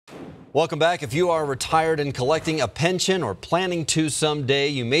Welcome back. If you are retired and collecting a pension or planning to someday,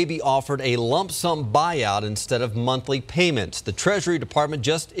 you may be offered a lump sum buyout instead of monthly payments. The Treasury Department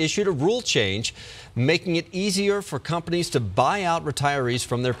just issued a rule change, making it easier for companies to buy out retirees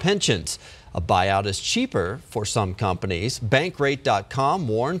from their pensions. A buyout is cheaper for some companies. Bankrate.com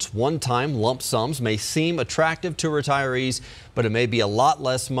warns one-time lump sums may seem attractive to retirees, but it may be a lot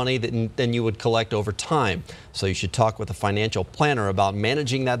less money than you would collect over time. So you should talk with a financial planner about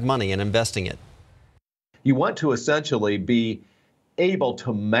managing that money and investing it. You want to essentially be able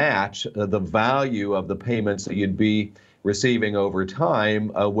to match the value of the payments that you'd be receiving over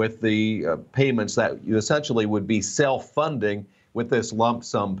time with the payments that you essentially would be self-funding with this lump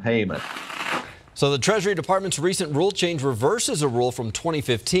sum payment. So the Treasury Department's recent rule change reverses a rule from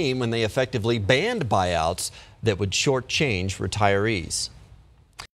 2015 when they effectively banned buyouts that would shortchange retirees.